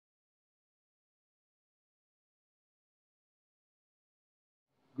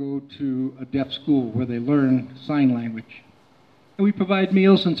go to a deaf school where they learn sign language. And we provide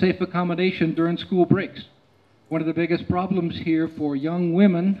meals and safe accommodation during school breaks. One of the biggest problems here for young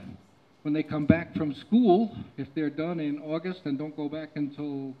women when they come back from school, if they're done in August and don't go back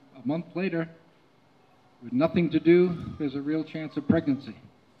until a month later, with nothing to do, there's a real chance of pregnancy.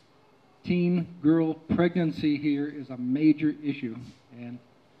 Teen girl pregnancy here is a major issue, and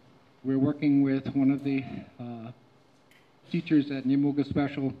we're working with one of the teachers at Rusinga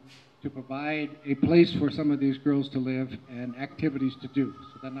Special to provide a place for some of these girls to live and activities to do,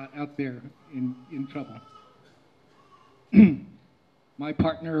 so they're not out there in trouble. My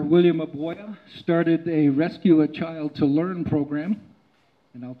partner, William Aboya, started a Rescue a Child to Learn program,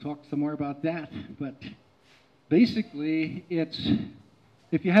 and I'll talk some more about that, but basically it's,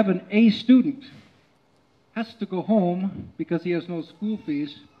 if you have an A student, has to go home because he has no school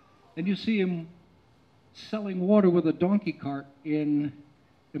fees, and you see him selling water with a donkey cart in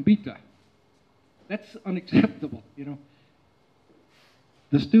Mbita. That's unacceptable, you know.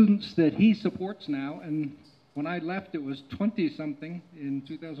 The students that he supports now, and when I left it was 20-something in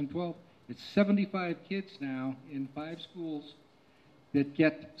 2012, it's 75 kids now in 5 schools that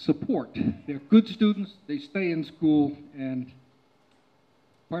get support. They're good students, they stay in school, and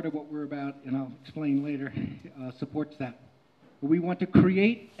part of what we're about, and I'll explain later, supports that. We want to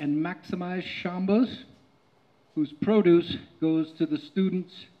create and maximize Shambas whose produce goes to the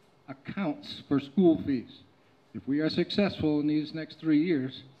students' accounts for school fees. If we are successful in these next 3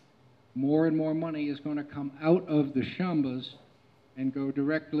 years, more and more money is going to come out of the Shambas and go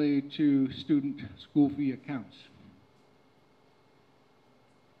directly to student school fee accounts.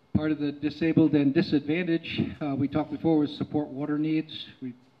 Part of the disabled and disadvantaged, we talked before, was support water needs.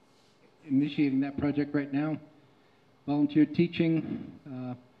 We're initiating that project right now. Volunteer teaching.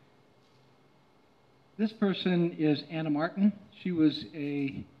 This person is Anna Martin. She was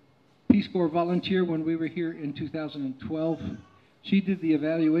a Peace Corps volunteer when we were here in 2012. She did the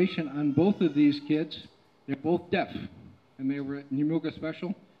evaluation on both of these kids. They're both deaf, and they were at Rusinga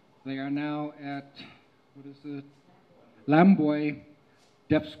Special. They are now at, what is it? Lamboy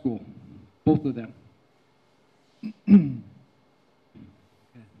Deaf School, both of them. And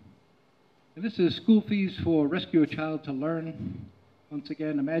this is school fees for Rescue a Child to Learn. Once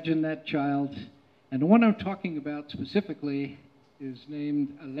again, imagine that child. And the one I'm talking about specifically is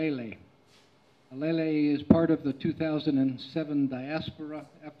named Alele. Alele is part of the 2007 diaspora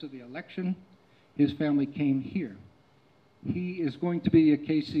after the election. His family came here. He is going to be a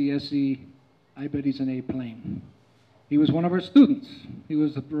KCSE, I bet he's an A plane. He was one of our students. He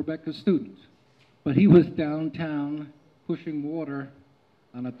was a Rebecca student. But he was downtown pushing water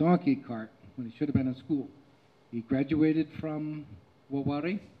on a donkey cart when he should have been in school. He graduated from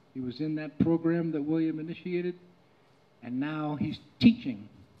Wawari. He was in that program that William initiated, and now he's teaching.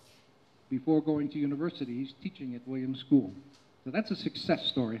 Before going to university, he's teaching at Williams School. So that's a success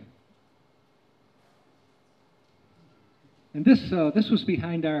story. And this was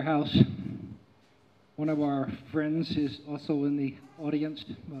behind our house. One of our friends is also in the audience.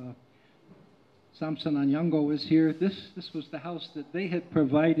 Samson Anyango is here. This was the house that they had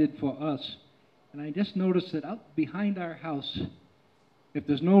provided for us. And I just noticed that out behind our house, if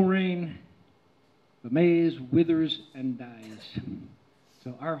there's no rain, the maize withers and dies.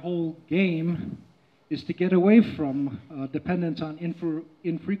 So our whole game is to get away from dependence on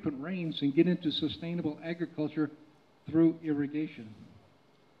infrequent rains and get into sustainable agriculture through irrigation.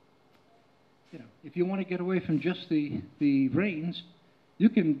 You know, if you want to get away from just the rains, you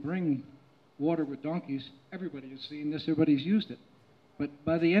can bring water with donkeys. Everybody has seen this, everybody's used it. But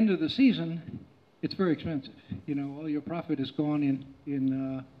by the end of the season, it's very expensive. You know, all your profit is gone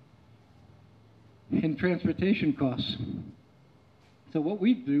in transportation costs. So what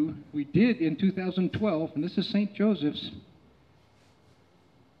we did in 2012, and this is St. Joseph's,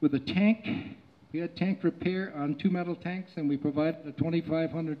 with a tank. We had tank repair on 2 metal tanks, and we provided a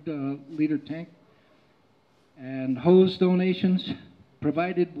 2,500 liter tank, and hose donations,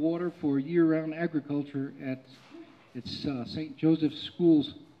 provided water for year-round agriculture at its St. Joseph's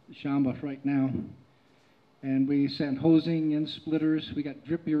Schools, Shamba right now. And we sent hosing and splitters. We got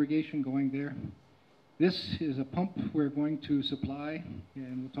drip irrigation going there. This is a pump we're going to supply,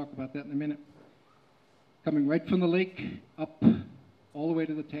 and we'll talk about that in a minute. Coming right from the lake up all the way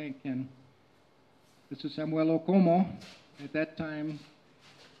to the tank, and this is Samuel Okomo, at that time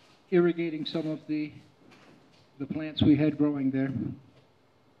irrigating some of the plants we had growing there.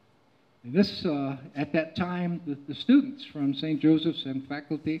 And this, at that time, the students from St. Joseph's and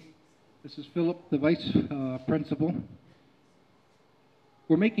faculty, this is Philip, the vice principal,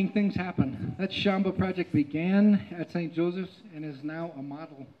 we're making things happen. That Shamba project began at St. Joseph's and is now a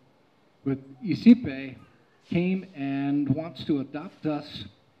model. With Isipe came and wants to adopt us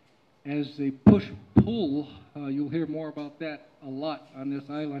as the push-pull. You'll hear more about that a lot on this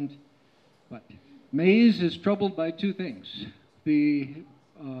island. But maize is troubled by two things: the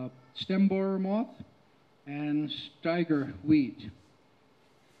stem borer moth and striger weed.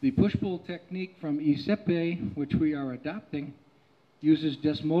 The push-pull technique from Isipe, which we are adopting, uses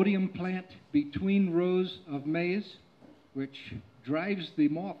desmodium plant between rows of maize, which drives the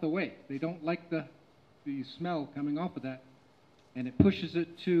moth away. They don't like the smell coming off of that. And it pushes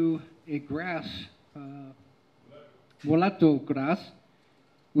it to a grass, mulatto grass,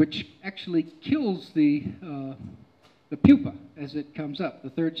 which actually kills the pupa as it comes up, the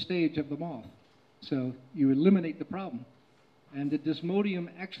third stage of the moth. So you eliminate the problem. And the desmodium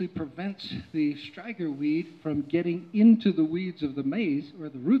actually prevents the striger weed from getting into the weeds of the maize, or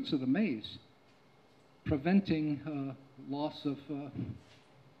the roots of the maize, preventing loss of,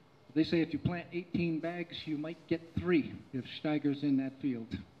 they say if you plant 18 bags, you might get 3 if striger's in that field.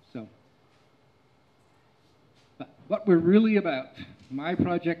 So, but what we're really about, my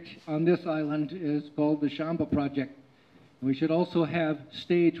project on this island is called the Shamba project. We should also have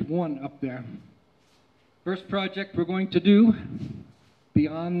stage 1 up there. First project we're going to do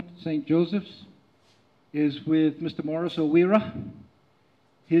beyond St. Joseph's is with Mr. Morris O'Weara.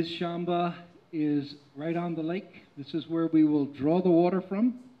 His Shamba is right on the lake. This is where we will draw the water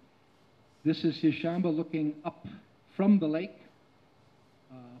from. This is his Shamba looking up from the lake.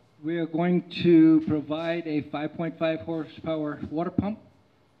 We are going to provide a 5.5 horsepower water pump,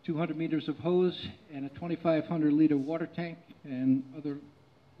 200 meters of hose, and a 2,500 liter water tank and other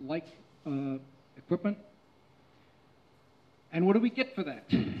like equipment. And what do we get for that?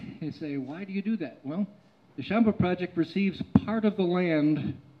 You say, why do you do that? Well, the Shamba project receives part of the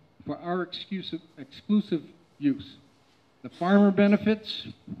land for our exclusive use. The farmer benefits,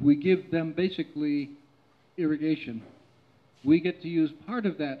 we give them basically irrigation. We get to use part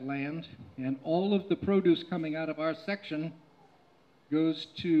of that land, and all of the produce coming out of our section goes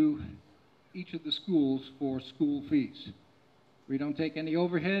to each of the schools for school fees. We don't take any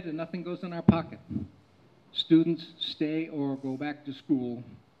overhead, and nothing goes in our pocket. Students stay or go back to school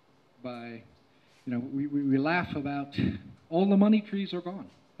by, we laugh about all the money trees are gone.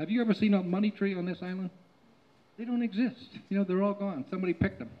 Have you ever seen a money tree on this island? They don't exist. They're all gone. Somebody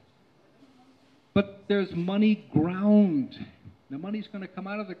picked them. But there's money ground. The money's going to come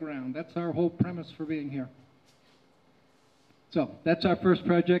out of the ground. That's our whole premise for being here. So that's our first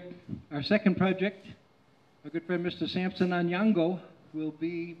project. Our second project, our good friend Mr. Sampson Anyango will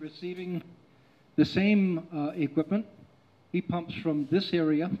be receiving the same equipment. He pumps from this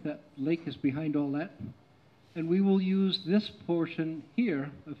area. That lake is behind all that. And we will use this portion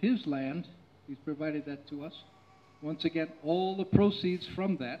here of his land. He's provided that to us. Once again, all the proceeds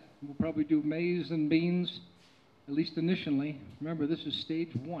from that, we'll probably do maize and beans, at least initially. Remember, this is stage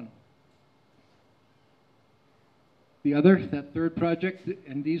 1. The other, that third project,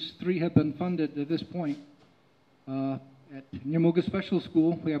 and these 3 have been funded at this point. At Nyamuga Special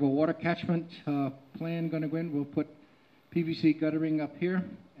School, we have a water catchment plan going to go in. We'll put PVC guttering up here,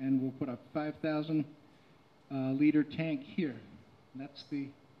 and we'll put a 5,000 liter tank here. And that's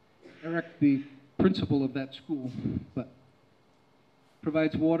Eric, the principal of that school, but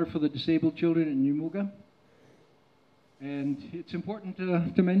provides water for the disabled children in Nyamuga. And it's important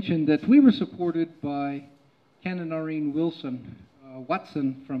to mention that we were supported by Ken and Noreen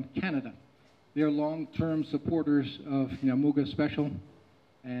Watson from Canada. They're long-term supporters of Nyamuga Special,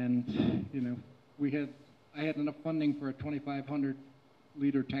 and I had enough funding for a 2,500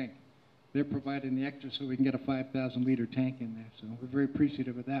 liter tank. They're providing the extra so we can get a 5,000 liter tank in there. So we're very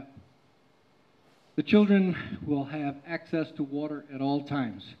appreciative of that. The children will have access to water at all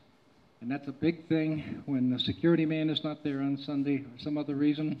times. And that's a big thing when the security man is not there on Sunday or some other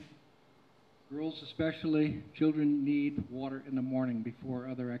reason. Girls especially, children need water in the morning before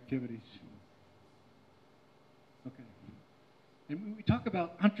other activities. Okay. And when we talk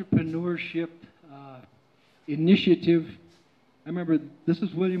about entrepreneurship, initiative, I remember this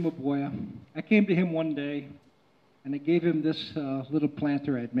is William Aboya. I came to him one day and I gave him this little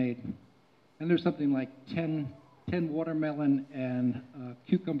planter I'd made. And there's something like 10 watermelon and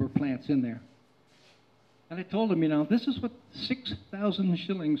cucumber plants in there. And I told him, this is what 6,000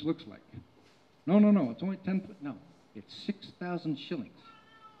 shillings looks like. No, it's only 10, no, it's 6,000 shillings.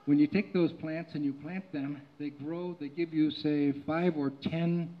 When you take those plants and you plant them, they grow, they give you, say, 5 or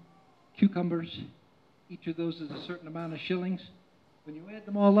 10 cucumbers. Each of those is a certain amount of shillings. When you add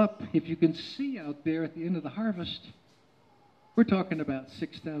them all up, if you can see out there at the end of the harvest, we're talking about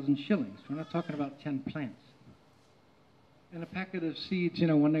 6,000 shillings. We're not talking about 10 plants. And a packet of seeds, you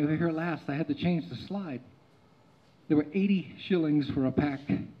know, when they were here last, I had to change the slide. There were 80 shillings for a pack,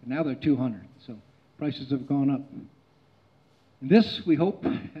 and now they're 200. So prices have gone up. And this, we hope,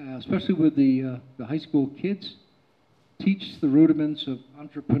 especially with the high school kids, teach the rudiments of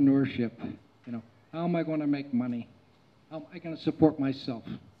entrepreneurship. You know, how am I going to make money? How am I going to support myself?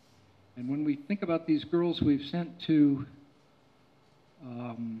 And when we think about these girls we've sent to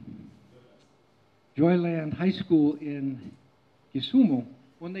Joyland High School in Kisumu,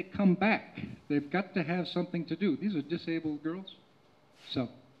 when they come back, they've got to have something to do. These are disabled girls. So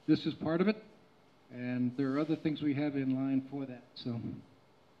this is part of it. And there are other things we have in line for that. So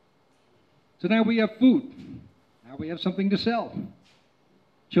now we have food. Now we have something to sell.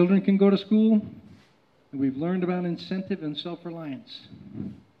 Children can go to school, and we've learned about incentive and self-reliance.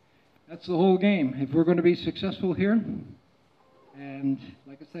 That's the whole game. If we're going to be successful here, and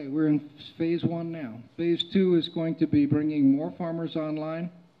like I say, we're in phase 1 now. Phase 2 is going to be bringing more farmers online.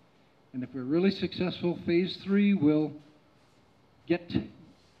 And if we're really successful, phase 3 will get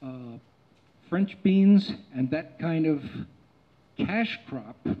French beans and that kind of cash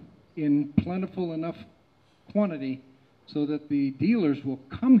crop in plentiful enough quantity so that the dealers will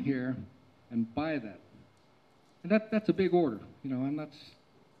come here and buy that. And that's a big order. You know, I'm not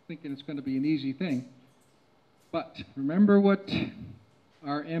thinking it's going to be an easy thing. But remember what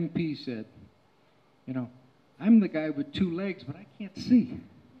our MP said. You know, I'm the guy with 2 legs, but I can't see.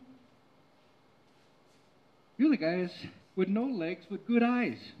 You're the guys with no legs with good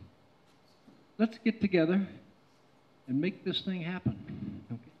eyes. Let's get together and make this thing happen.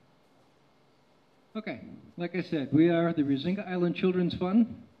 Okay, like I said, we are the Rusinga Island Children's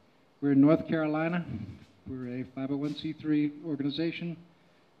Fund. We're in North Carolina. We're a 501c3 organization.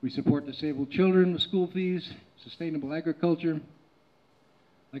 We support disabled children with school fees, sustainable agriculture.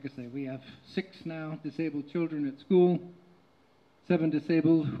 Like I say, we have 6 now disabled children at school, 7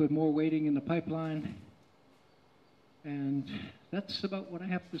 disabled with more waiting in the pipeline. And that's about what I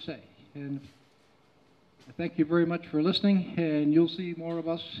have to say. And I thank you very much for listening, and you'll see more of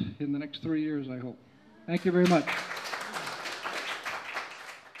us in the next 3 years, I hope. Thank you very much.